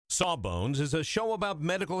Sawbones is a show about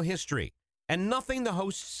medical history, and nothing the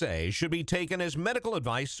hosts say should be taken as medical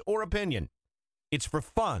advice or opinion. It's for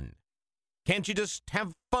fun. Can't you just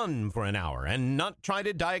have fun for an hour and not try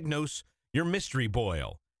to diagnose your mystery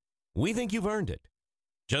boil? We think you've earned it.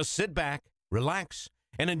 Just sit back, relax,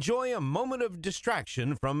 and enjoy a moment of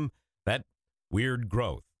distraction from that weird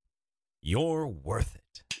growth. You're worth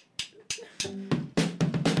it.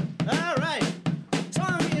 All right.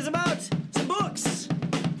 Song is about some books.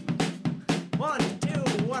 1, 2,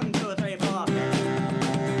 1, 2, 3, 4.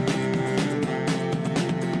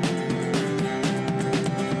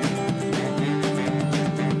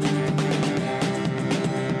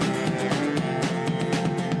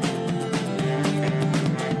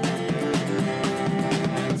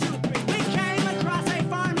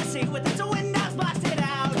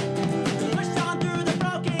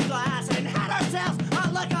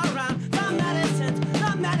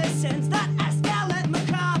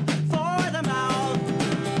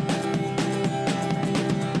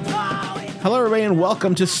 Hello, everybody, and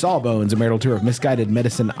welcome to Sawbones, a marital tour of misguided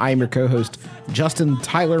medicine. I am your co-host, Justin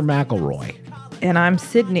Tyler McElroy. And I'm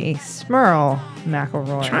Sydney Smurl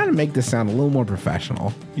McElroy. Trying to make this sound a little more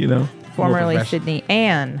professional, you know? Formerly Sydney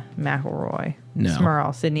Ann McElroy. No.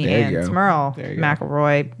 Smurl. Sydney There Ann you go. Smurl There you go.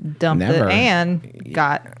 McElroy dumped Never. it and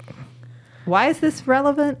got... Why is this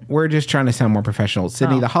relevant? We're just trying to sound more professional.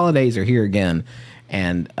 Sydney, Oh. the holidays are here again,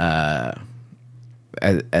 and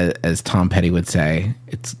as Tom Petty would say,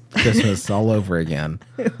 it's Christmas all over again.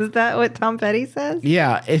 Is that what Tom Petty says?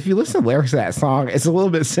 Yeah, if you listen to the lyrics of that song, it's a little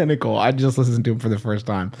bit cynical. I just listened to him for the first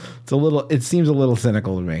time. It seems a little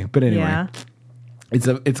cynical to me. But anyway, Yeah.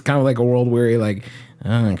 it's kind of like a world where you're like,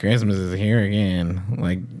 oh, Christmas is here again.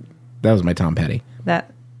 Like, that was my Tom Petty.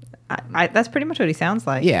 That's pretty much what he sounds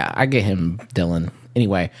like. Yeah, I get him, Dylan.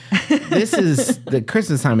 Anyway, this is the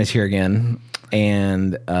Christmas time is here again,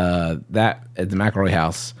 and that at the McElroy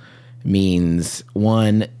house means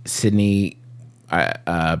one, Sydney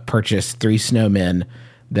purchased 3 snowmen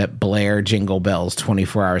that blare jingle bells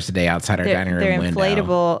 24 hours a day outside our dining room They're window.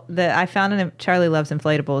 inflatable. I found Charlie loves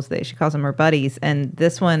inflatables. She calls them her buddies. And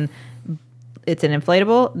this one, it's an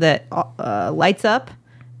inflatable that lights up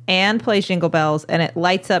and plays jingle bells, and it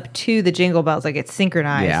lights up to the jingle bells, like it's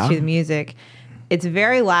synchronized to the music. It's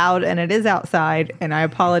very loud, and it is outside, and I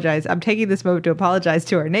apologize. I'm taking this moment to apologize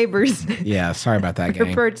to our neighbors Yeah, sorry about that, for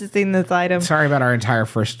gang. purchasing this item. Sorry about our entire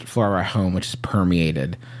first floor of our home, which is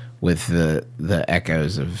permeated with the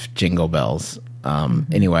echoes of jingle bells.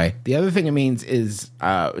 Anyway, the other thing it means is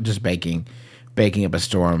just baking up a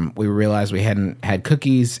storm. We realized we hadn't had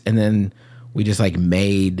cookies, and then we just I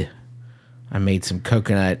made some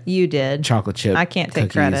coconut You did. chocolate chip I can't take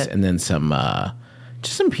cookies, credit. and then some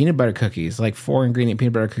just some peanut butter cookies, like 4 ingredient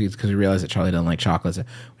peanut butter cookies, because we realized that Charlie doesn't like chocolate. So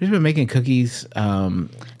we've just been making cookies.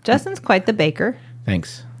 Justin's quite the baker.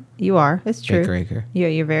 Thanks. You are. It's true. Baker Acre.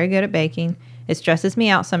 You're very good at baking. It stresses me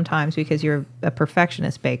out sometimes because you're a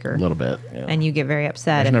perfectionist baker. A little bit. Yeah. And you get very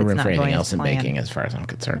upset There's if no it's room not for anything going else as in planned. baking, as far as I'm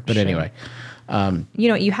concerned. But Sure. anyway, You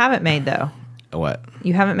know what you haven't made, though? what?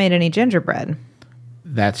 You haven't made any gingerbread.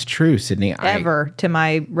 That's true, Sydney. Ever, to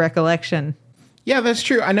my recollection. Yeah, that's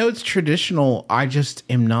true. I know it's traditional. I just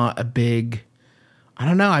am not a big. I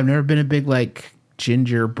don't know. I've never been a big like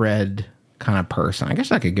gingerbread kind of person. I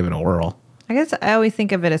guess I could give it a whirl. I guess I always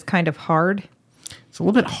think of it as kind of hard. It's a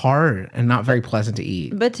little bit hard and not very pleasant to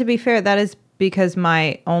eat. But to be fair, that is because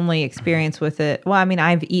my only experience with it... Well, I mean,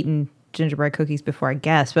 I've eaten gingerbread cookies before, I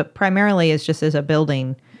guess. But primarily it's just as a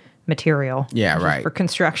building material. Yeah, just right. For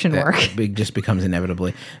construction work. It just becomes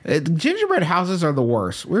inevitably. Gingerbread houses are the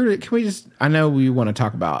worst. Can we just? I know we want to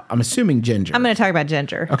talk about. I'm assuming ginger. I'm going to talk about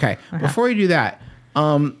ginger. Okay. Before you do that,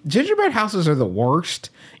 gingerbread houses are the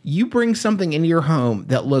worst. You bring something into your home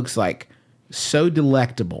that looks like so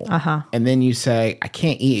delectable, and then you say, "I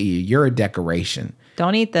can't eat you. You're a decoration."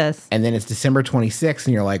 Don't eat this. And then it's December 26th,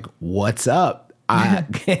 and you're like, "What's up?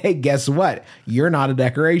 Guess what? You're not a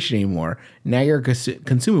decoration anymore. Now you're a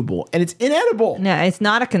consumable, and it's inedible. No, it's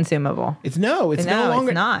not a consumable. It's no it's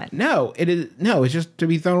longer. not. No, it is. No, it's just to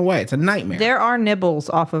be thrown away. It's a nightmare. There are nibbles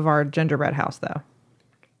off of our gingerbread house, though.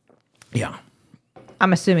 Yeah.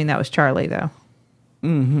 I'm assuming that was Charlie, though.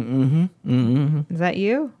 Is that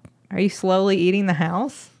you? Are you slowly eating the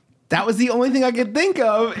house? That was the only thing I could think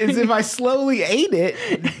of is if I slowly ate it,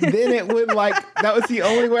 then it would that was the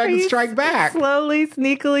only way I could strike back. Slowly,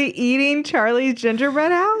 sneakily eating Charlie's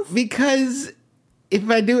gingerbread house? Because if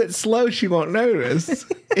I do it slow, she won't notice.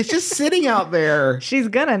 It's just sitting out there. She's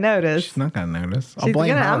gonna notice. She's not going to notice. I'll She's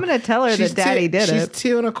blame her. I'm gonna tell her that Daddy did she's it.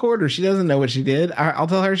 2 1/4. She doesn't know what she did. I'll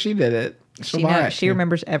tell her she did it. She'll She buy knows. it. She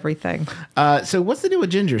remembers everything. So what's the deal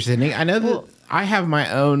with ginger, Sydney? I know that I have my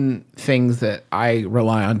own things that I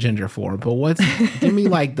rely on ginger for, but give me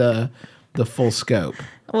like the full scope.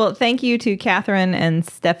 Well, thank you to Catherine and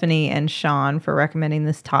Stephanie and Sean for recommending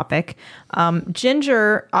this topic.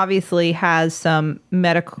 Ginger obviously has some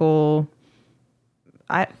medical,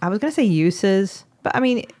 I was going to say uses, but I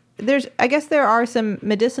mean, I guess there are some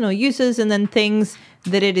medicinal uses and then things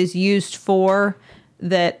that it is used for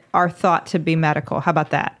that are thought to be medical. How about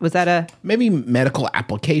that? Was that maybe medical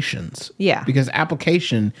applications? Yeah. Because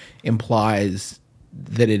application implies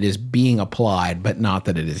that it is being applied, but not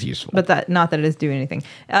that it is useful. But not that it is doing anything.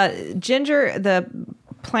 Ginger, the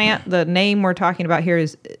plant, the name we're talking about here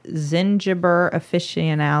is Zingiber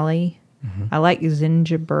officinale. Mm-hmm. I like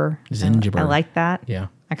Zingiber. I like that. Yeah.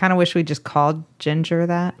 I kind of wish we just called ginger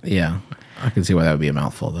that. Yeah. I can see why that would be a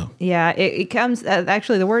mouthful, though. Yeah. It comes,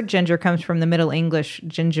 actually, the word ginger comes from the Middle English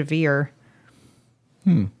gingivere.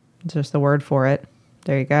 It's just the word for it.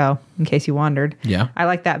 There you go, in case you wondered. Yeah. I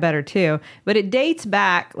like that better, too. But it dates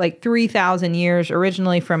back like 3,000 years,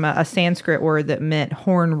 originally from a Sanskrit word that meant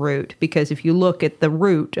horn root, because if you look at the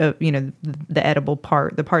root of, the edible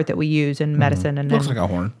part, the part that we use in medicine. And looks like a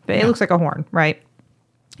horn. It looks like a horn, right?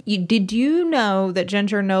 Did you know that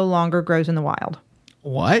ginger no longer grows in the wild?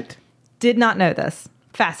 What? Did not know this.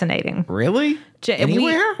 Fascinating. Really?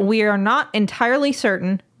 Anywhere? We are not entirely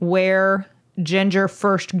certain where ginger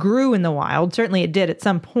first grew in the wild. Certainly it did at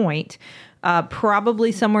some point,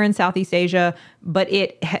 probably somewhere in Southeast Asia, but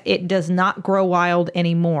it does not grow wild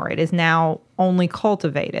anymore. It is now only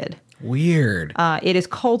cultivated. Weird. It is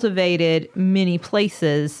cultivated many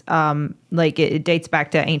places. Like it dates back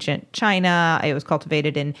to ancient China. It was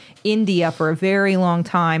cultivated in India for a very long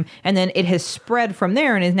time. And then it has spread from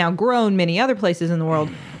there and is now grown many other places in the world.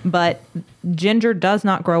 But ginger does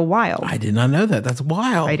not grow wild. I did not know that. That's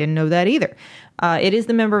wild. I didn't know that either. It is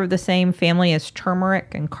the member of the same family as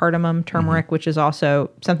turmeric and cardamom turmeric, which is also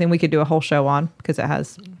something we could do a whole show on because it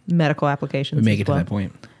has medical applications. We make it to that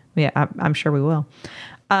point. Yeah, I'm sure we will.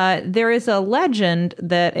 There is a legend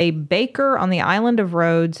that a baker on the island of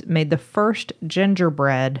Rhodes made the first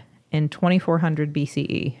gingerbread in 2400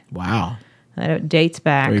 BCE. Wow. It dates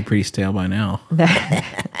back. Probably pretty stale by now.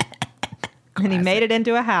 And he made it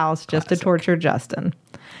into a house just to torture Justin.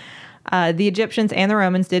 The Egyptians and the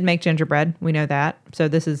Romans did make gingerbread. We know that. So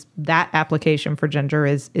that application for ginger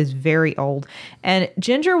is very old. And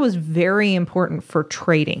ginger was very important for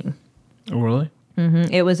trading. Oh, really?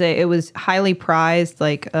 Mm-hmm. It was highly prized,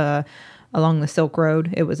 like along the Silk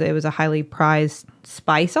Road. It was a highly prized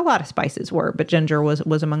spice. A lot of spices were, but ginger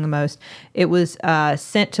was among the most. It was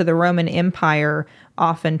sent to the Roman Empire,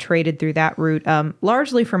 often traded through that route,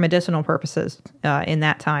 largely for medicinal purposes in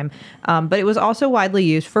that time. But it was also widely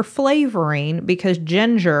used for flavoring because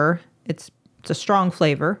ginger, it's a strong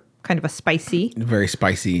flavor. Kind of a spicy, very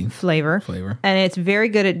spicy flavor. And it's very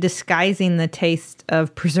good at disguising the taste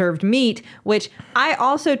of preserved meat, which I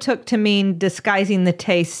also took to mean disguising the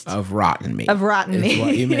taste of rotten meat. Of rotten meat.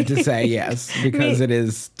 What you meant to say, yes, because it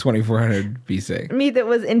is 2400 BC. Meat that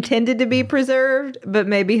was intended to be preserved, but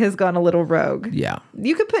maybe has gone a little rogue. Yeah.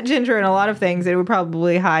 You could put ginger in a lot of things. It would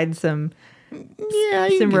probably hide some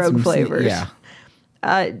rogue flavors. Yeah.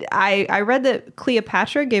 I read that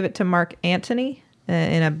Cleopatra gave it to Mark Antony.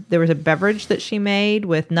 There was a beverage that she made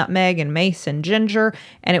with nutmeg and mace and ginger,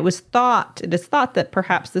 and it is thought that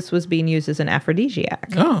perhaps this was being used as an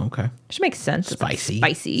aphrodisiac. Oh, okay. Which makes sense. Spicy,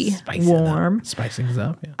 warm. Spicing things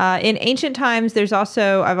up. Yeah. In ancient times, I've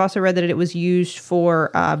also read that it was used for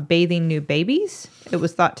bathing new babies. It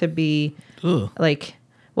was thought to be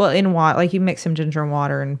in water, like you mix some ginger and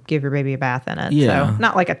water and give your baby a bath in it. Yeah. So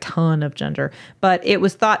not like a ton of ginger, but it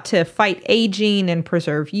was thought to fight aging and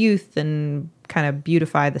preserve youth and kind of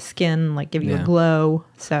beautify the skin, like give you a glow.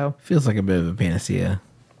 So feels like a bit of a panacea.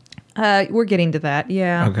 We're getting to that.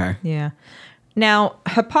 Yeah. Okay. Yeah. Now,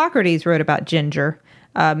 Hippocrates wrote about ginger.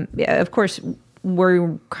 Of course,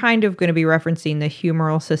 we're kind of going to be referencing the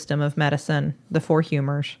humoral system of medicine, the four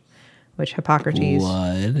humors, which Hippocrates...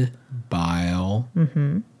 Blood, bile,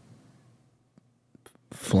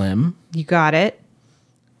 phlegm. You got it.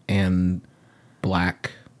 And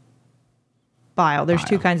black... Bile. There's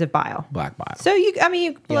two kinds of bile. Black bile. So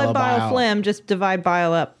blood, Yellow bile, phlegm, just divide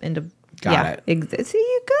bile up into... Got it. See,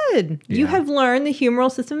 you're good. Yeah. You have learned the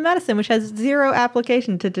humoral system of medicine, which has zero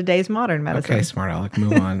application to today's modern medicine. Okay, smart aleck.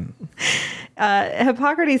 Move on.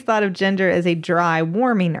 Hippocrates thought of ginger as a dry,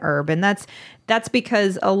 warming herb, and that's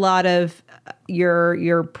because a lot of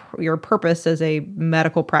your purpose as a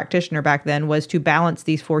medical practitioner back then was to balance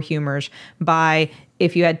these four humors by,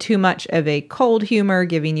 if you had too much of a cold humor,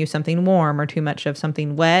 giving you something warm, or too much of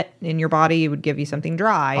something wet in your body, it would give you something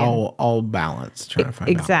dry. All balance, trying to find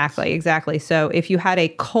Exactly. So if you had a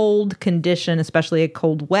cold condition, especially a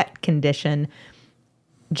cold wet condition,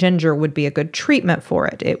 ginger would be a good treatment for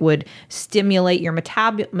it. It would stimulate your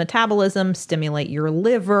metabolism, stimulate your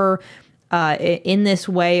liver. In this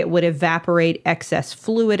way, it would evaporate excess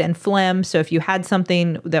fluid and phlegm. So if you had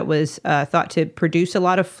something that was thought to produce a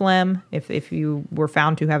lot of phlegm, if you were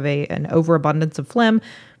found to have an overabundance of phlegm,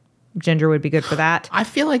 ginger would be good for that. I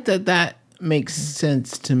feel like that makes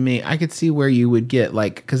sense to me. I could see where you would get,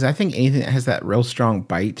 like, because I think anything that has that real strong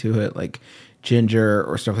bite to it, like ginger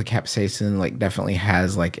or stuff like capsaicin, like definitely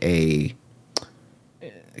has like a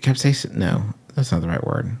capsaicin. No, that's not the right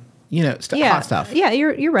word. You know, hot stuff. Yeah,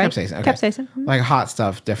 you're right. Capsaicin. Okay. Capsaicin. Mm-hmm. Like hot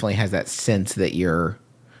stuff definitely has that sense that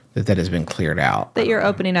that has been cleared out. That you're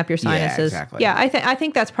opening up your sinuses. Yeah, exactly. Yeah, I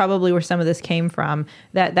think that's probably where some of this came from.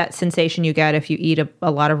 That sensation you get if you eat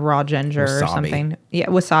a lot of raw ginger Wasabi. or something. Yeah,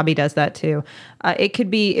 wasabi does that too.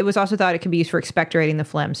 It was also thought it could be used for expectorating the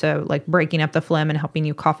phlegm. So like breaking up the phlegm and helping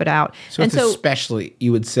you cough it out. So especially,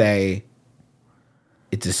 you would say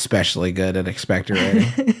it's especially good at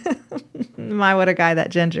expectorating. My, what a guy, that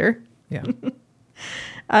ginger. Yeah.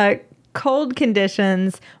 Cold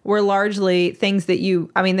conditions were largely things that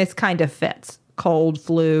this kind of fits. Cold,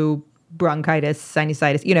 flu, bronchitis,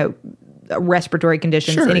 sinusitis, respiratory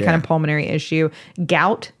conditions, any kind of pulmonary issue.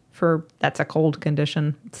 Gout, that's a cold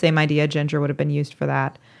condition. Same idea, ginger would have been used for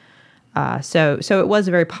that. So it was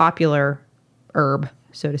a very popular herb,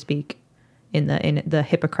 so to speak, in the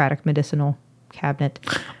Hippocratic medicinal cabinet.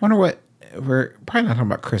 I wonder what, we're probably not talking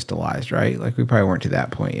about crystallized, right? Like we probably weren't to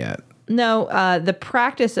that point yet. No, the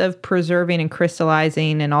practice of preserving and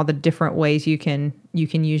crystallizing and all the different ways you can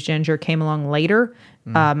use ginger came along later.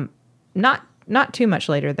 Not too much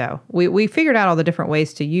later though. We figured out all the different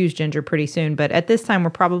ways to use ginger pretty soon, but at this time we're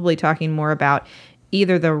probably talking more about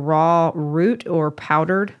either the raw root or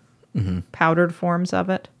powdered forms of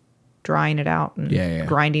it, drying it out and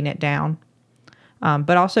grinding it down.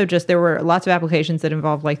 But also just there were lots of applications that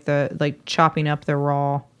involved like chopping up the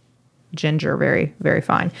raw ginger very, very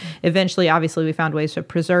fine. Eventually, obviously, we found ways of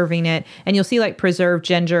preserving it. And you'll see like preserved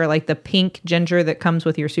ginger, like the pink ginger that comes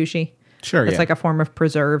with your sushi. Sure, It's like a form of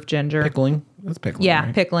preserved ginger. Pickling? That's pickling, Yeah,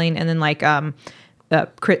 right? pickling. And then like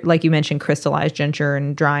you mentioned, crystallized ginger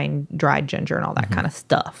and dried ginger and all that kind of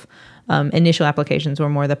stuff. Initial applications were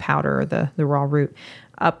more the powder or the raw root.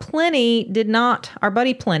 Our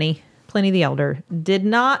buddy Pliny the Elder, did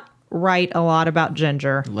not write a lot about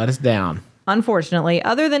ginger. Let us down. Unfortunately,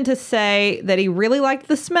 other than to say that he really liked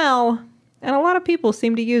the smell, and a lot of people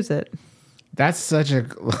seem to use it. That's such a...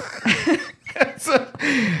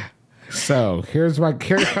 So here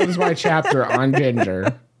comes my chapter on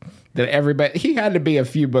ginger. That everybody, he had to be a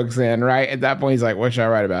few books in, right? At that point, he's like, what should I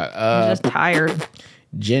write about? I'm just tired.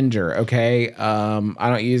 Ginger, okay. I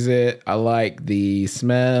don't use it. I like the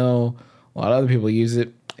smell. A lot of other people use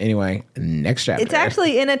it. Anyway, next chapter. It's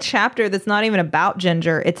actually in a chapter that's not even about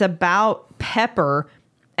ginger. It's about pepper.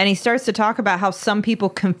 And he starts to talk about how some people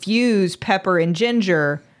confuse pepper and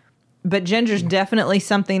ginger, but ginger's definitely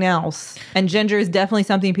something else. And ginger is definitely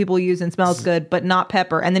something people use and smells good, but not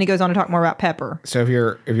pepper. And then he goes on to talk more about pepper. So if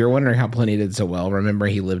you're wondering how Pliny did so well, remember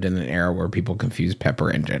he lived in an era where people confused pepper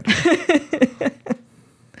and ginger.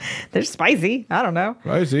 They're spicy. I don't know.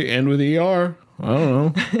 Spicy, end with ER. I don't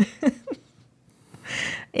know.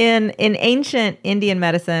 In ancient Indian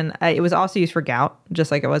medicine, it was also used for gout,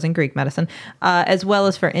 just like it was in Greek medicine, as well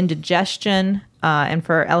as for indigestion and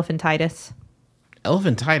for elephantitis.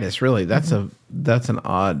 Elephantitis, really? That's an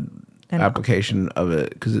odd application of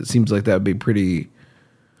it, because it seems like that would be pretty...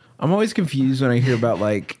 I'm always confused when I hear about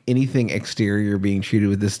like anything exterior being treated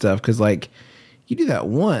with this stuff, because like you do that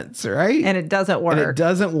once, right? And it doesn't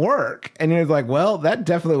work. And you're like, well, that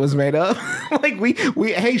definitely was made up. Like we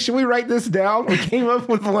hey, should we write this down? We came up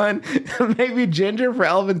with one, maybe ginger for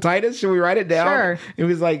elephantitis. Should we write it down? Sure. It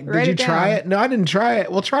was like, did you try it? No, I didn't try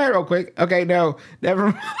it. Well, try it real quick. Okay, no, never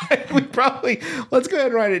mind. Let's go ahead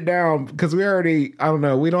and write it down, because we already, I don't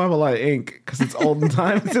know, we don't have a lot of ink because it's olden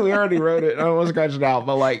times, so we already wrote it. I don't want to scratch it out,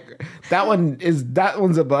 but like that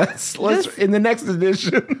one's a bust. Let's in the next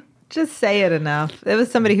edition. Just say it enough. It was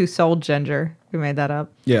somebody who sold ginger who made that up.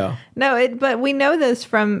 Yeah. No, but we know this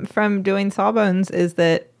from doing Sawbones, is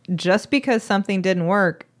that just because something didn't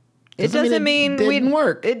work, it doesn't mean it didn't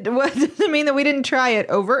work. It doesn't mean that we didn't try it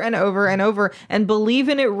over and over and over and believe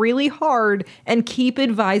in it really hard and keep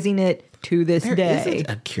advising it to this There day. isn't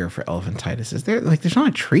a cure for elephantitis. Is there? Like, there's not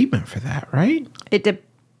a treatment for that, right? It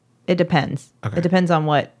depends. Okay. It depends on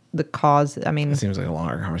what the cause. I mean, It seems like a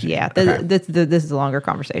longer conversation. yeah, Okay. this is a longer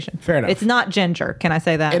conversation. Fair enough. It's not ginger. Can I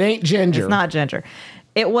say that? It ain't ginger. It's not ginger.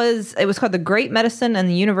 It was called the Great Medicine and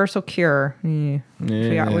the Universal Cure. We're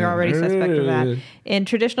already suspect of that. In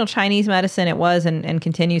traditional Chinese medicine, it was and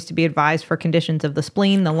continues to be advised for conditions of the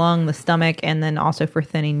spleen, the lung, the stomach, and then also for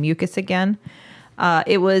thinning mucus again.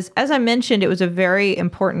 It was, as I mentioned, it was a very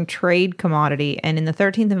important trade commodity. And in the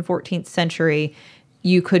 13th and 14th century,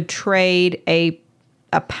 you could trade a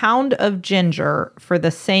pound of ginger for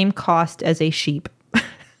the same cost as a sheep.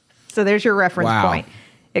 So there's your reference Wow. point.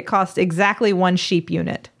 It cost exactly 1 sheep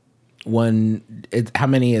unit. How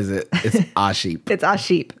many is it? It's a sheep. It's a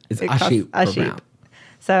sheep. It's It a costs sheep a per sheep. pound.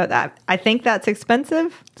 So I think that's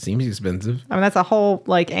expensive. Seems expensive. I mean, that's a whole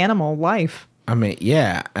like animal life. I mean,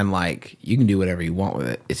 yeah, and like you can do whatever you want with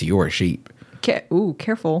it. It's your sheep.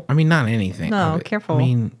 Careful. I mean, not anything. No, of it. careful. I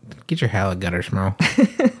mean, get your hell gutter smell.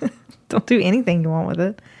 Don't do anything you want with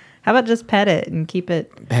it. How about just pet it and keep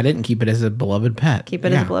it Pet it and keep it as a beloved pet.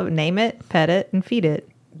 as a beloved? Name it, pet it, and feed it.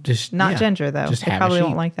 Just Not yeah, ginger though. Just They have probably a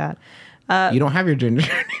won't sheep. like that. You don't have your ginger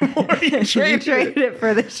anymore. You You traded it. traded it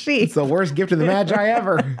for the sheep. It's the worst gift of the Magi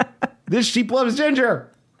ever. This sheep loves ginger.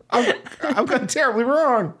 I've got terribly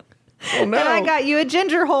wrong. Oh no! And I got you a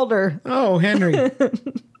ginger holder. Oh, Henry.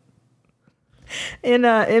 In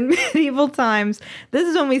medieval times, this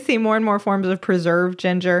is when we see more and more forms of preserved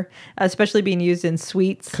ginger, especially being used in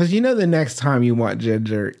sweets. Because you know the next time you want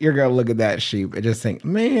ginger, you're going to look at that sheep and just think,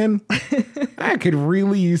 man, I could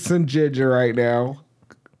really use some ginger right now.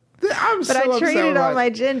 I'm But I traded all my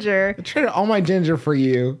ginger, I traded all my ginger for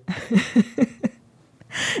you.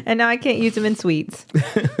 and now I can't use them in sweets.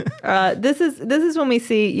 This is when we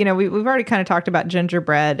see, you know, we've already kind of talked about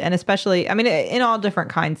gingerbread, and especially, I mean, in all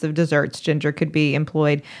different kinds of desserts, ginger could be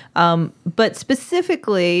employed. But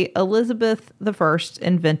specifically, Elizabeth I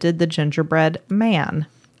invented the gingerbread man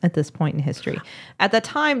at this point in history. At the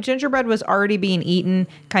time, gingerbread was already being eaten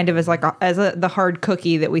kind of as like the hard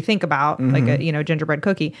cookie that we think about, like a gingerbread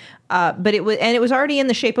cookie. But it was already in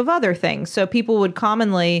the shape of other things. So people would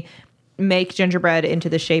commonly make gingerbread into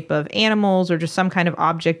the shape of animals or just some kind of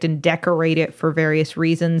object and decorate it for various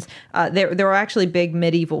reasons. There were actually big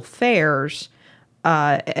medieval fairs,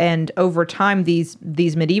 and over time these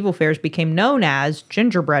medieval fairs became known as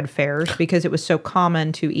gingerbread fairs because it was so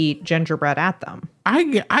common to eat gingerbread at them. I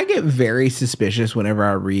get very suspicious whenever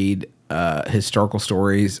I read historical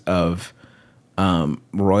stories of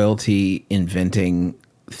royalty inventing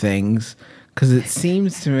things. Because it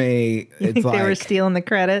seems to me, it's Think like they were stealing the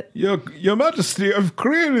credit. Your Majesty, I've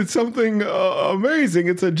created something amazing.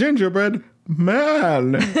 It's a gingerbread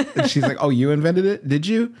man. And she's like, "Oh, you invented it? Did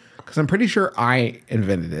you?" Because I'm pretty sure I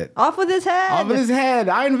invented it. Off with his head. Off of his head.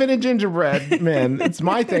 I invented gingerbread, man. It's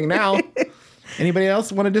my thing now. Anybody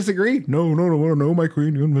else want to disagree? No, my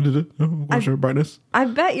queen, you invented it. No, what's your brightness? I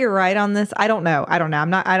bet you're right on this. I don't know. I don't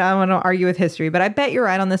want to argue with history, but I bet you're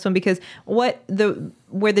right on this one because where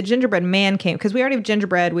the gingerbread man came, because we already have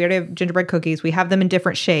gingerbread, we already have gingerbread cookies, we have them in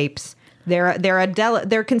different shapes.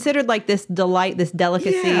 They're considered like this delight, this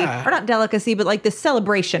delicacy, Yeah. or not delicacy, but like this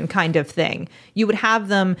celebration kind of thing. You would have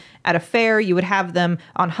them at a fair, you would have them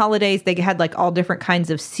on holidays. They had like all different kinds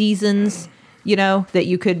of seasons, you know, that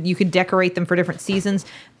you could decorate them for different seasons.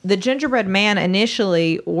 The gingerbread man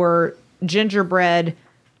initially were gingerbread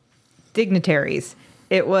dignitaries.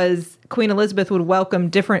 It was Queen Elizabeth would welcome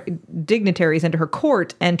different dignitaries into her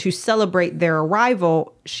court, and to celebrate their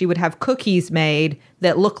arrival, she would have cookies made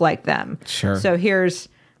that look like them. Sure. So here's,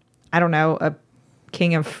 I don't know, a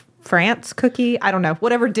King of France cookie. I don't know.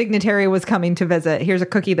 Whatever dignitary was coming to visit, here's a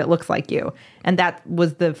cookie that looks like you. And that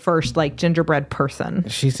was the first like gingerbread person.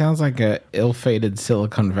 She sounds like a ill-fated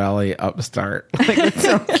Silicon Valley upstart. Like it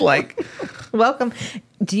sounds like. Welcome.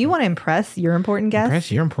 Do you want to impress your important guest?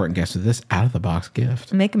 Impress your important guest with this out-of-the-box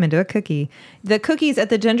gift. Make them into a cookie. The cookies at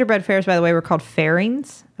the gingerbread fairs, by the way, were called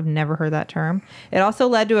fairings. I've never heard that term. It also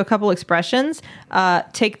led to a couple expressions.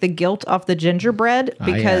 Take the gilt off the gingerbread,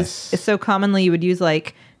 because yes. it's so commonly you would use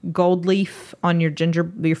like gold leaf on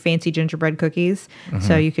your fancy gingerbread cookies.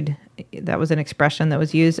 So you could, that was an expression that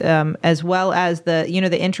was used, as well as the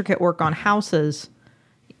intricate work on houses.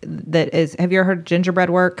 That is, have you ever heard gingerbread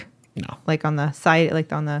work? No. Like on the side,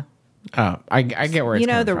 like on the, Oh, I get where it's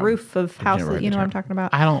coming the from. roof of The houses. gingerbread You know what I'm term. talking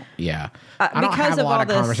about? I don't. Yeah, I don't because have of a lot all of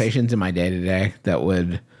this- conversations in my day to day that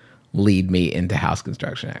would lead me into house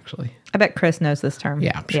construction, actually. I bet Chris knows this term.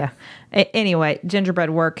 Yeah, I'm sure. Yeah. Anyway,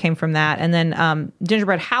 gingerbread work came from that. And then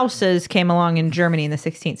gingerbread houses came along in Germany in the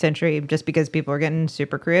 16th century just because people were getting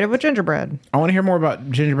super creative with gingerbread. I want to hear more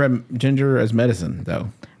about ginger as medicine, though.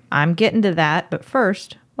 I'm getting to that. But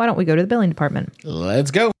first, why don't we go to the billing department?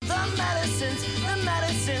 Let's go. The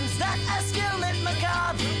medicines that escalate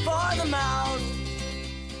macabre for the mouth.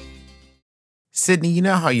 Sydney, you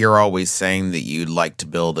know how you're always saying that you'd like to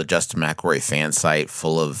build a Justin McElroy fan site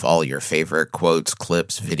full of all your favorite quotes,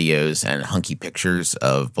 clips, videos, and hunky pictures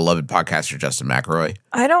of beloved podcaster Justin McElroy?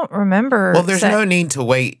 I don't remember. Well, there's no need to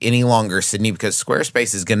wait any longer, Sydney, because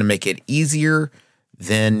Squarespace is going to make it easier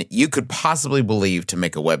than you could possibly believe to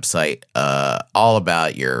make a website all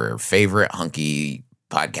about your favorite hunky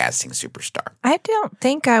podcasting superstar. I don't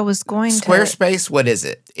think I was going to. Squarespace, what is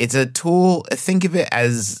it? It's a tool. Think of it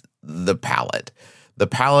as the palette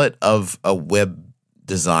of a web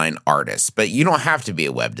design artist. But you don't have to be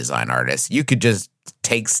a web design artist. You could just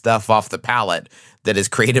take stuff off the palette that is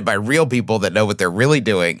created by real people that know what they're really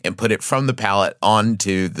doing and put it from the palette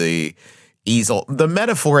onto the easel. The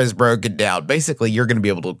metaphor is broken down. Basically, you're going to be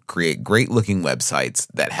able to create great looking websites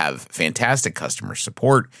that have fantastic customer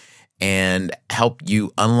support and help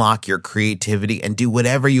you unlock your creativity and do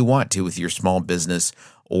whatever you want to with your small business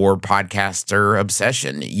or podcaster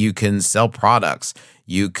obsession. You can sell products.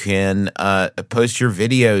 You can post your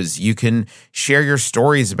videos. You can share your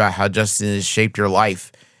stories about how Justin has shaped your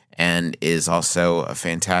life and is also a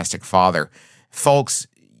fantastic father. Folks,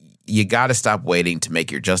 you got to stop waiting to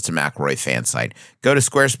make your Justin McElroy fan site. Go to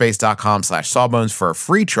squarespace.com/sawbones for a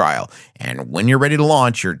free trial. And when you're ready to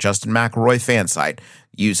launch your Justin McElroy fan site,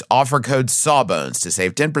 use offer code SAWBONES to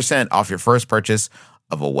save 10% off your first purchase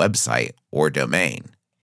of a website or domain.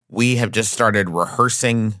 We have just started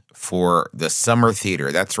rehearsing for the summer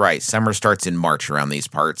theater. That's right. Summer starts in March around these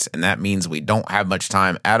parts, and that means we don't have much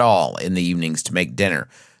time at all in the evenings to make dinner.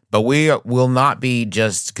 But we will not be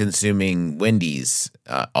just consuming Wendy's,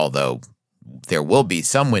 although there will be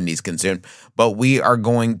some Wendy's consumed, but we are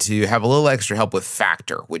going to have a little extra help with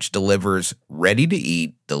Factor, which delivers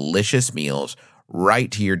ready-to-eat, delicious meals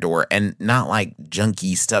right to your door, and not like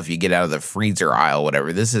junky stuff you get out of the freezer aisle,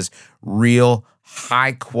 whatever. This is real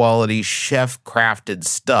high-quality, chef-crafted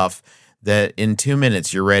stuff that in 2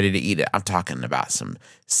 minutes you're ready to eat it. I'm talking about some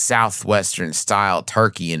Southwestern-style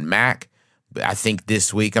turkey and mac. I think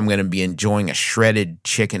this week I'm going to be enjoying a shredded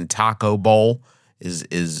chicken taco bowl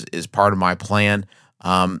is part of my plan.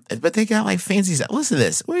 But they got like fancy stuff. Listen to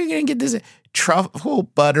this. Where are you going to get this? Truffle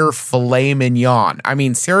butter filet mignon. I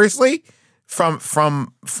mean, seriously? From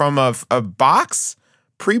a box?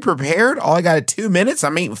 Pre-prepared? All I got is 2 minutes?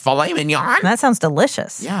 I'm eating filet mignon? That sounds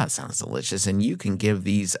delicious. Yeah, it sounds delicious. And you can give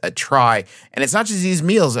these a try. And it's not just these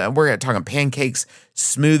meals. We're talking pancakes,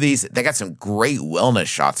 smoothies. They got some great wellness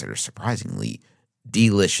shots that are surprisingly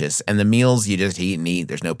delicious. And the meals you just eat and eat.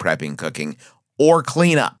 There's no prepping, cooking, or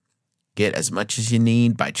cleanup. Get as much as you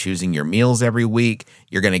need by choosing your meals every week.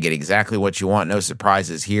 You're going to get exactly what you want. No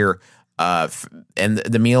surprises here. And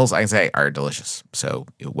the meals, I can say, are delicious. So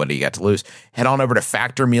what do you got to lose? Head on over to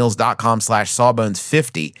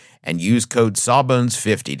factormeals.com/sawbones50 and use code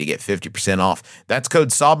sawbones50 to get 50% off. That's code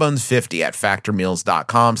sawbones50 at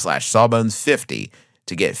factormeals.com/sawbones50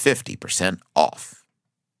 to get 50% off.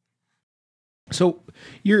 So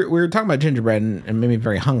we were talking about gingerbread and made me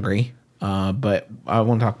very hungry. But I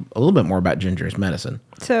want to talk a little bit more about ginger as medicine.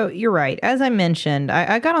 So you're right. As I mentioned,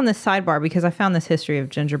 I got on this sidebar because I found this history of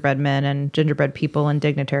gingerbread men and gingerbread people and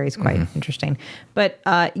dignitaries quite interesting. But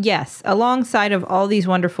yes, alongside of all these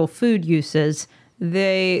wonderful food uses,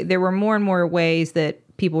 there were more and more ways that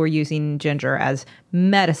people were using ginger as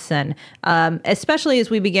medicine, especially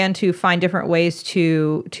as we began to find different ways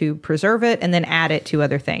to preserve it and then add it to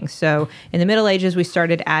other things. So in the Middle Ages, we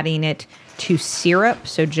started adding it to syrup.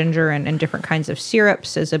 So ginger and different kinds of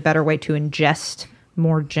syrups is a better way to ingest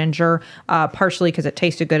more ginger, partially because it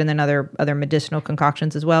tasted good, and then other medicinal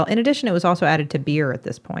concoctions as well. In addition, it was also added to beer at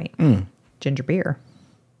this point. Ginger beer.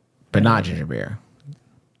 But not ginger beer.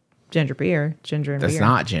 Ginger beer. Ginger and That's beer.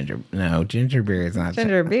 not ginger. No, ginger beer is not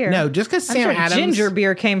Ginger beer. No, just because I'm Sam sure Adams. ginger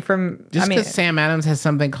beer came from. Just because Sam Adams has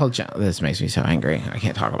something called. This makes me so angry. I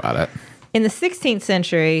can't talk about it. In the 16th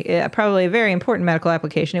century, probably a very important medical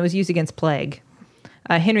application, it was used against plague.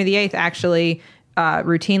 Henry VIII actually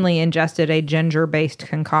routinely ingested a ginger-based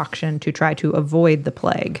concoction to try to avoid the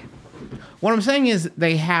plague. What I'm saying is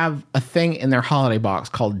they have a thing in their holiday box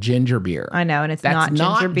called ginger beer. I know, and it's not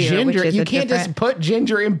ginger beer. Which is you can't just put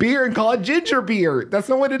ginger in beer and call it ginger beer. That's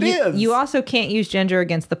not what it is. You also can't use ginger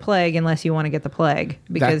against the plague unless you want to get the plague,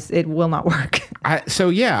 because it will not work. I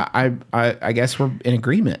guess we're in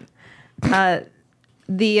agreement.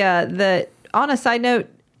 The on a side note,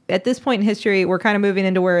 at this point in history, we're kind of moving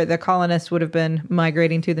into where the colonists would have been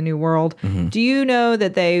migrating to the New World. Do you know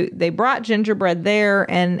that they brought gingerbread there,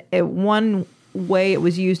 and one way it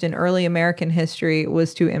was used in early American history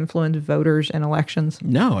was to influence voters in elections?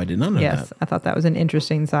 No, I did not know Yes, that. I thought that was an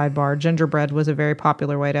interesting sidebar. Gingerbread was a very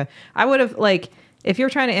popular way to. I would have if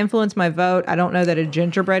you're trying to influence my vote, I don't know that a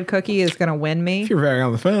gingerbread cookie is going to win me. You're very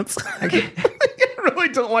on the fence. I really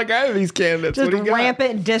don't like either of these candidates. Just What do you got?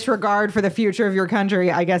 rampant disregard for the future of your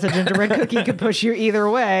country. I guess a gingerbread cookie could push you either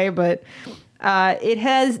way, but it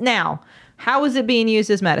has now. How is it being used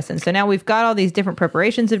as medicine? So now we've got all these different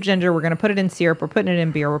preparations of ginger. We're going to put it in syrup. We're putting it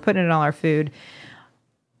in beer. We're putting it in all our food.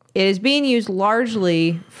 It is being used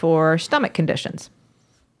largely for stomach conditions.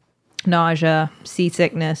 Nausea,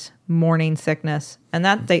 seasickness, morning sickness, and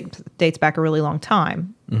that dates back a really long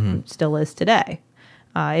time. Still is today.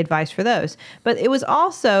 Advice for those. But it was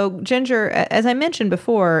also ginger, as I mentioned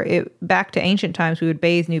before, back to ancient times, we would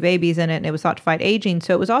bathe new babies in it, and it was thought to fight aging.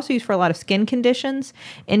 So it was also used for a lot of skin conditions.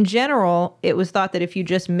 In general, it was thought that if you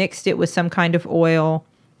just mixed it with some kind of oil,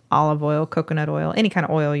 olive oil, coconut oil, any kind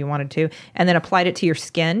of oil you wanted to, and then applied it to your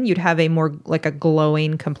skin, you'd have a more like a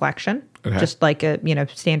glowing complexion. Okay. Just like a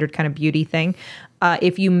standard kind of beauty thing.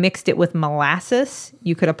 If you mixed it with molasses,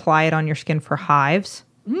 you could apply it on your skin for hives.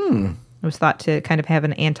 It was thought to kind of have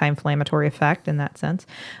an anti-inflammatory effect in that sense.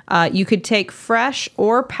 You could take fresh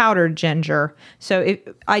or powdered ginger. So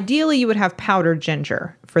ideally, you would have powdered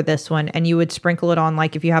ginger for this one, and you would sprinkle it on,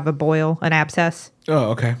 like if you have a boil, an abscess,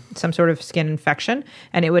 Oh, okay. some sort of skin infection,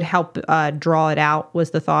 and it would help draw it out,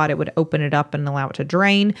 was the thought. It would open it up and allow it to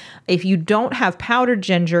drain. If you don't have powdered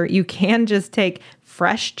ginger, you can just take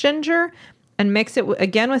fresh ginger and mix it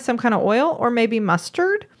again with some kind of oil or maybe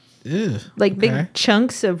mustard. Ew, Like okay. big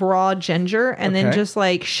chunks of raw ginger, and then Okay. just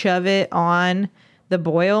like shove it on the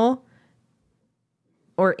boil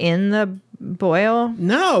or in the boil.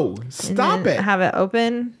 No, and stop then it. Have it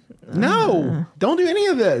open. No, don't do any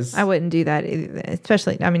of this. I wouldn't do that,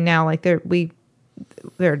 especially. I mean, now like there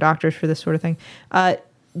are doctors for this sort of thing.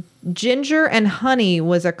 Ginger and honey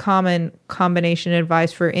was a common combination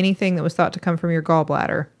advice for anything that was thought to come from your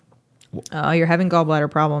gallbladder. You're having gallbladder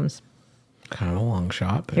problems. Kind of a long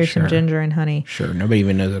shot. But Here's sure. some ginger and honey. Sure. Nobody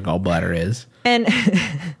even knows what gallbladder is. And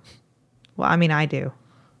well, I mean, I do.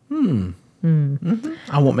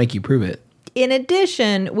 I won't make you prove it. In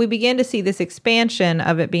addition, we began to see this expansion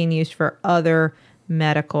of it being used for other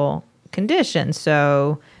medical conditions.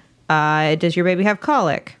 So, does your baby have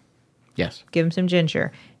colic? Yes. Give him some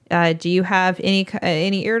ginger. Do you have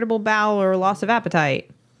any irritable bowel or loss of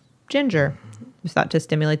appetite? Ginger. It's thought to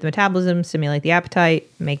stimulate the metabolism, stimulate the appetite,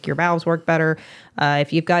 make your bowels work better.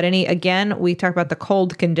 If you've got any, again, we talk about the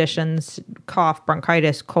cold conditions, cough,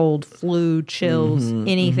 bronchitis, cold, flu, chills,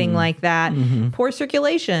 anything like that. Poor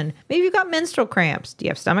circulation. Maybe you've got menstrual cramps. Do you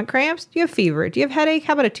have stomach cramps? Do you have fever? Do you have headache?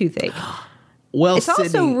 How about a toothache? Well, It's also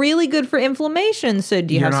Sydney, really good for inflammation. So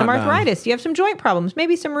do you You're have some not done. arthritis? Do you have some joint problems?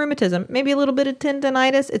 Maybe some rheumatism? Maybe a little bit of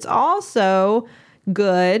tendonitis? It's also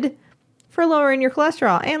good for lowering your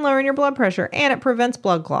cholesterol and lowering your blood pressure, and it prevents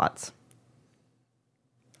blood clots.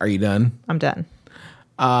 Are you done? I'm done.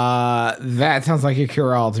 That sounds like a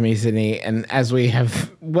cure-all to me, Sydney. And as we have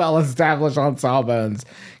well established on Sawbones,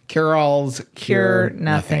 cure-alls Cure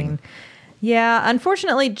nothing. Yeah,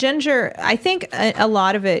 unfortunately, ginger, I think a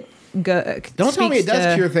lot of it Don't tell me it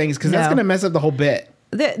does cure things, because that's going to mess up the whole bit.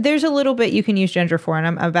 There's a little bit you can use ginger for, and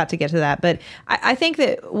I'm about to get to that. But I think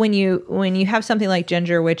that when you have something like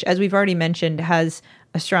ginger, which, as we've already mentioned, has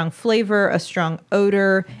a strong flavor, a strong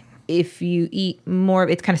odor. If you eat more,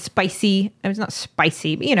 it's kind of spicy. I mean, it's not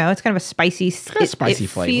spicy, but it's kind of a spicy. got a spicy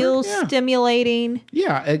flavor. It feels Yeah. stimulating.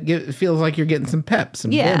 Yeah, it feels like you're getting some pep,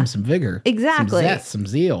 some Yeah. vim, some vigor. Exactly. Some zest, some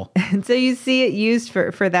zeal. And so you see it used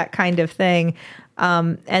for that kind of thing.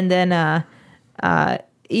 And then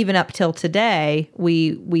even up till today,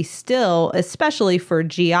 we still, especially for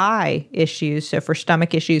GI issues, so for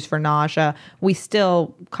stomach issues, for nausea, we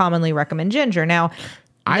still commonly recommend ginger. Now,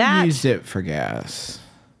 I used it for gas.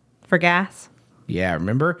 for gas. Yeah,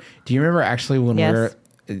 remember? Do you remember actually when Yes.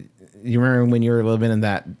 you remember when you were living in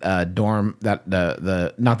that dorm, that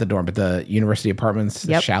the not the dorm, but the university apartments,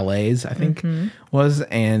 the Yep. chalets, I think was,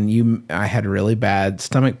 and I had really bad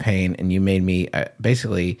stomach pain, and you made me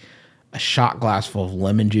basically a shot glass full of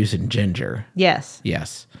lemon juice and ginger. Yes,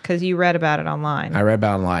 Yes. because you read about it online. I read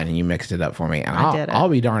about it online and you mixed it up for me. And I did it. I'll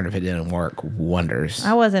be darned if it didn't work wonders.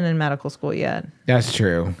 I wasn't in medical school yet. That's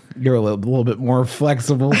true. You're a little bit more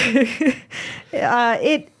flexible.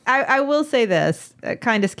 I will say this,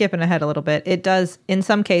 kind of skipping ahead a little bit. It does, in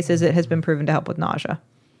some cases, it has been proven to help with nausea.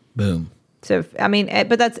 Boom. So, I mean,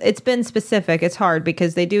 but it's been specific. It's hard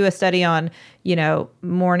because they do a study on,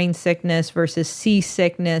 morning sickness versus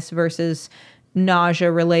seasickness versus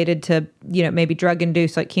nausea related to, maybe drug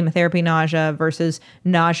induced like chemotherapy nausea versus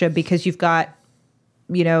nausea because you've got,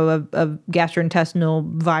 a gastrointestinal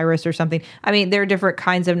virus or something. I mean, there are different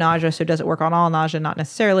kinds of nausea. So does it work on all nausea? Not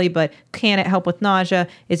necessarily, but can it help with nausea?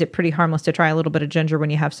 Is it pretty harmless to try a little bit of ginger when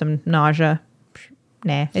you have some nausea?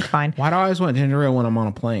 Nah, it's fine. Why do I always want ginger ale when I'm on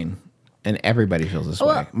a plane? And everybody feels this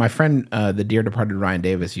way. My friend, the dear departed Ryan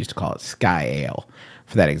Davis, used to call it Sky Ale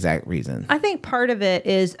for that exact reason. I think part of it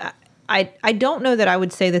is I don't know that I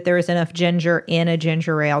would say that there is enough ginger in a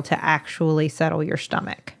ginger ale to actually settle your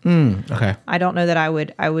stomach. Okay. I don't know that I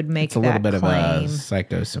would make It's a that little bit claim. of a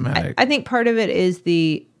psychosomatic. I think part of it is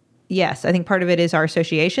I think part of it is our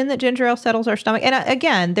association that ginger ale settles our stomach. And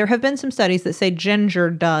again, there have been some studies that say ginger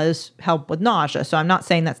does help with nausea. So I'm not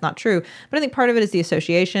saying that's not true, but I think part of it is the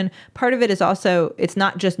association. Part of it is also, it's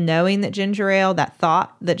not just knowing that ginger ale, that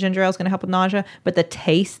thought that ginger ale is going to help with nausea, but the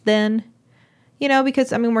taste then,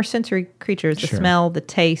 because I mean, we're sensory creatures, the smell, the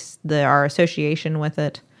taste, our association with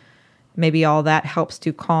it. Maybe all that helps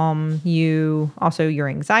to calm you. Also your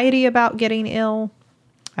anxiety about getting ill.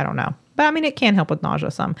 I don't know. But I mean, it can help with nausea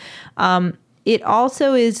some. It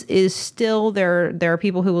also is still there are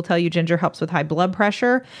people who will tell you ginger helps with high blood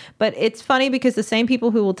pressure. But it's funny because the same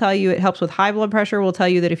people who will tell you it helps with high blood pressure will tell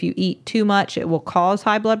you that if you eat too much, it will cause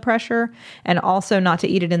high blood pressure. And also not to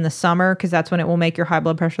eat it in the summer because that's when it will make your high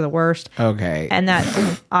blood pressure the worst. Okay. And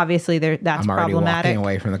that obviously that's I'm already problematic. walking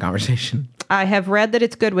away from the conversation. I have read that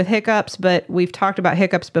it's good with hiccups, but we've talked about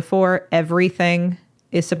hiccups before. Everything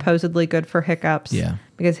is supposedly good for hiccups. Yeah.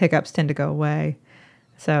 Because hiccups tend to go away.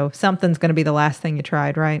 So something's going to be the last thing you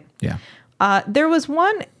tried, right? Yeah. There was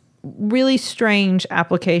one really strange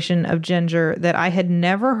application of ginger that I had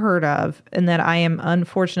never heard of and that I am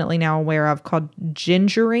unfortunately now aware of called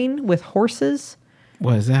gingering with horses.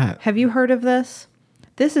 What is that? Have you heard of this?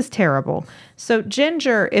 This is terrible. So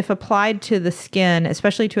ginger, if applied to the skin,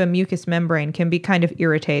 especially to a mucous membrane, can be kind of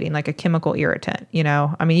irritating, like a chemical irritant.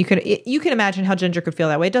 I mean, you can imagine how ginger could feel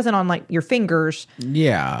that way. It doesn't on like your fingers.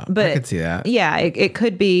 Yeah, But I could see that. Yeah, it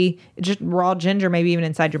could be just raw ginger, maybe even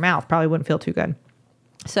inside your mouth. Probably wouldn't feel too good.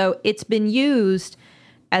 So it's been used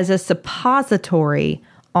as a suppository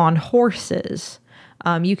on horses.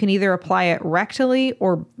 You can either apply it rectally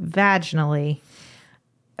or vaginally.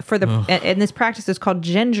 And this practice is called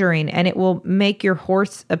gingering, and it will make your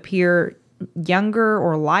horse appear younger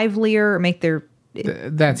or livelier, or make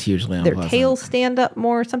that's hugely unpleasant. their tail stand up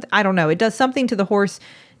more or something. I don't know. It does something to the horse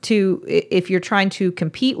if you're trying to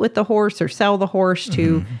compete with the horse or sell the horse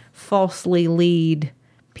to falsely lead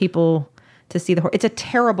people to see the horse. It's a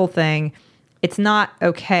terrible thing. It's not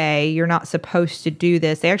okay. You're not supposed to do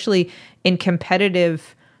this. They actually, in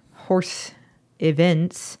competitive horse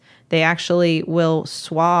events, they actually will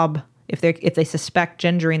swab if they suspect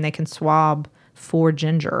gingering. They can swab for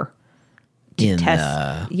ginger to in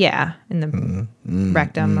test. In the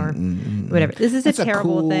rectum or whatever. This is a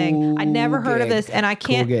terrible thing. I never heard of this, and I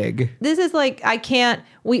can't. Cool gig. This is like I can't.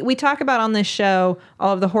 We talk about on this show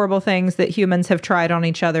all of the horrible things that humans have tried on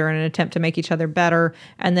each other in an attempt to make each other better,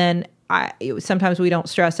 and then sometimes we don't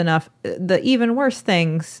stress enough the even worse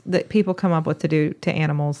things that people come up with to do to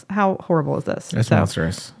animals. How horrible is this? That's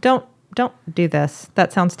monstrous. Don't do this.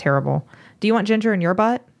 That sounds terrible. Do you want ginger in your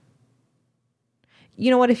butt?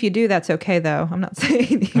 You know what? If you do, that's okay though. I'm not saying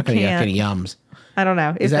you can't. Get any yums. I don't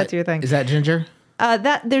know if that's your thing. Is that ginger?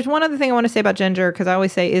 There's one other thing I want to say about ginger because I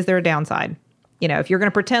always say, is there a downside? If you're going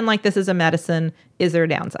to pretend like this is a medicine, is there a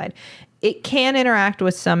downside? It can interact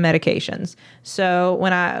with some medications. So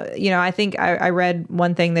when I think I read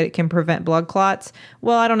one thing that it can prevent blood clots.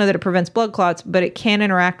 Well, I don't know that it prevents blood clots, but it can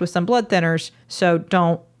interact with some blood thinners. So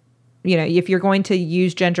don't, if you're going to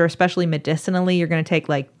use ginger, especially medicinally, you're going to take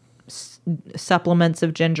like supplements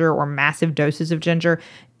of ginger or massive doses of ginger.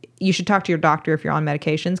 You should talk to your doctor if you're on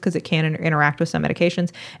medications because it can interact with some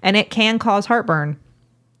medications and it can cause heartburn.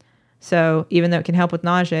 So even though it can help with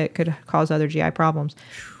nausea, it could cause other GI problems.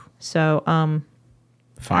 So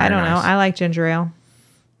I don't know. I like ginger ale.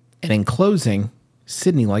 And in closing,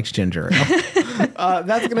 Sydney likes ginger ale.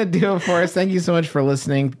 That's going to do it for us. Thank you so much for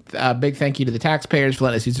listening. Big thank you to the taxpayers for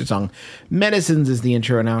letting us use their song. Medicines is the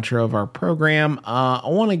intro and outro of our program. I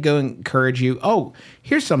want to go encourage you. Oh,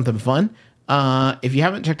 here's something fun. If you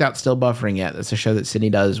haven't checked out Still Buffering yet, that's a show that Sydney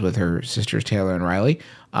does with her sisters Taylor and Riley.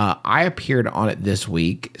 I appeared on it this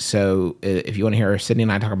week. So if you want to hear Sydney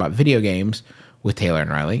and I talk about video games with Taylor and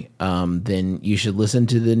Riley, then you should listen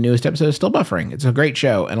to the newest episode of Still Buffering. It's a great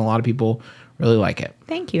show, and a lot of people really like it.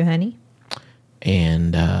 Thank you, honey.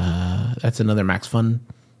 And that's another Max Fun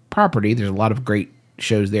property. There's a lot of great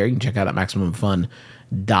shows there. You can check out at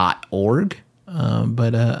MaximumFun.org.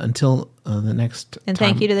 But until the next And time,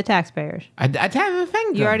 thank you to the taxpayers. I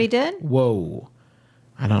thank You already did? Whoa.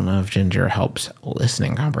 I don't know if Ginger helps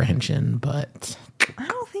listening comprehension, but I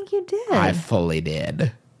don't think you did. I fully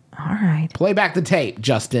did. All right. Play back the tape,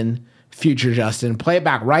 Justin. Future Justin. Play it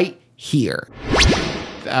back right here.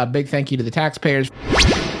 Big thank you to the taxpayers.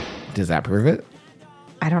 Does that prove it?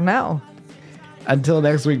 I don't know. Until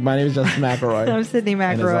next week, my name is Justin McElroy. I'm Sydney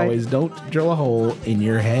McElroy. And as always, don't drill a hole in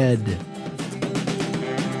your head.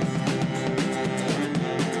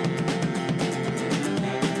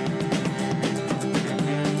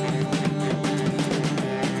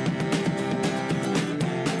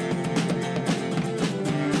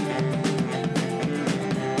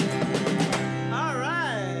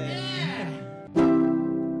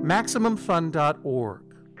 MaximumFun.org.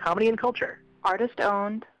 Comedy and culture. Artist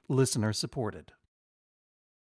owned. Listener supported.